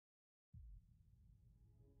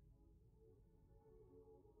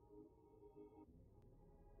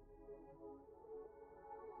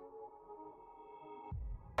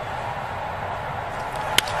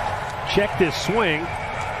check this swing.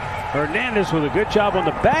 Hernandez with a good job on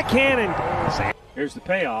the backhand, and here's the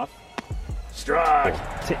payoff. Strike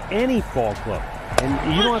to any ball club,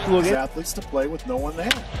 and you don't have to look at athletes to play with no one there.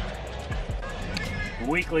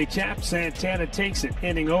 Weekly tap. Santana takes it,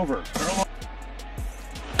 inning over.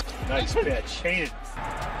 Nice pitch.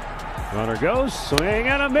 Runner goes, swing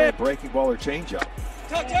and a miss. Breaking ball or changeup.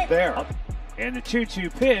 There. And the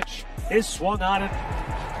 2-2 pitch is swung on it.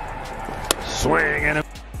 Swing and a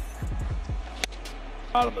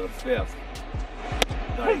Bottom of the fifth.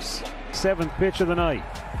 Nice. Seventh pitch of the night.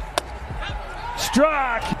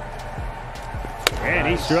 Struck! And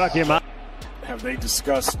he struck him out. Have they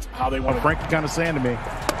discussed how they want to? Frankie kind of saying to me,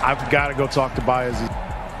 I've got to go talk to Baez.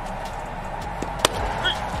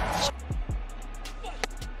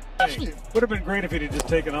 Would have been great if he'd just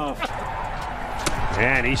taken off.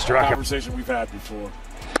 And he struck him. Conversation we've had before.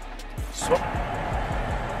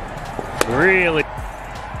 Really?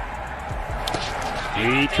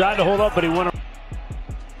 He tried to hold up, but he won.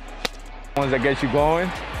 Ones that get you going,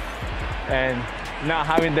 and not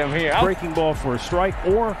having them here. Breaking ball for a strike,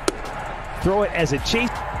 or throw it as a chase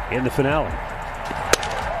in the finale.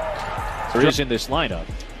 There is in this lineup,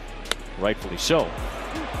 rightfully so.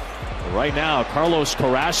 But right now, Carlos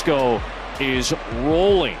Carrasco is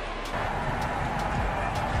rolling.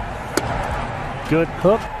 Good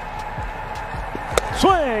hook.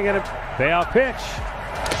 Swing and a payoff pitch.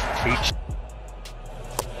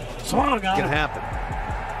 Swung on it. Can happen.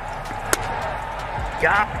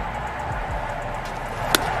 Got.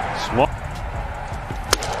 Swung.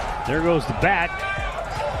 There goes the bat.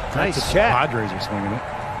 Nice catch. Padres are swinging it.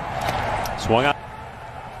 Swung out.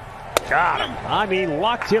 Got him. I mean,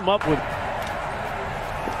 locked him up with.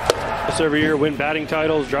 Every year, win batting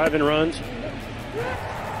titles, driving runs.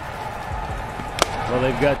 Well,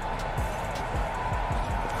 they've got.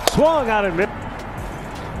 Swung on it.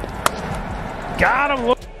 Got him.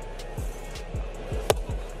 Look.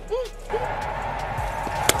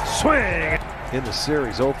 Swing. In the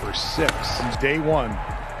series, 0 for 6. Since day one.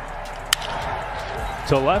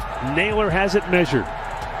 To left, Naylor has it measured.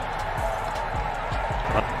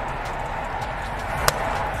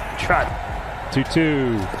 Shot.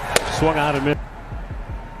 2-2. Swung on him.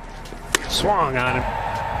 Swung on him.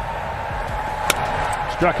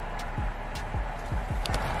 Struck.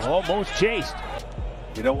 Almost chased.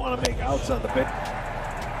 You don't want to make outs on the pitch.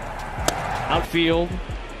 Outfield.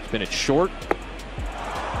 Spin it short.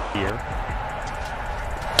 Here.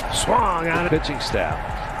 Swung on it. Pitching staff.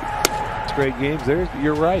 It's great games.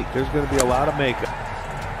 You're right. There's going to be a lot of makeup.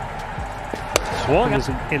 Swung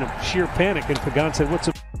in a sheer panic, and Pagan said, "What's the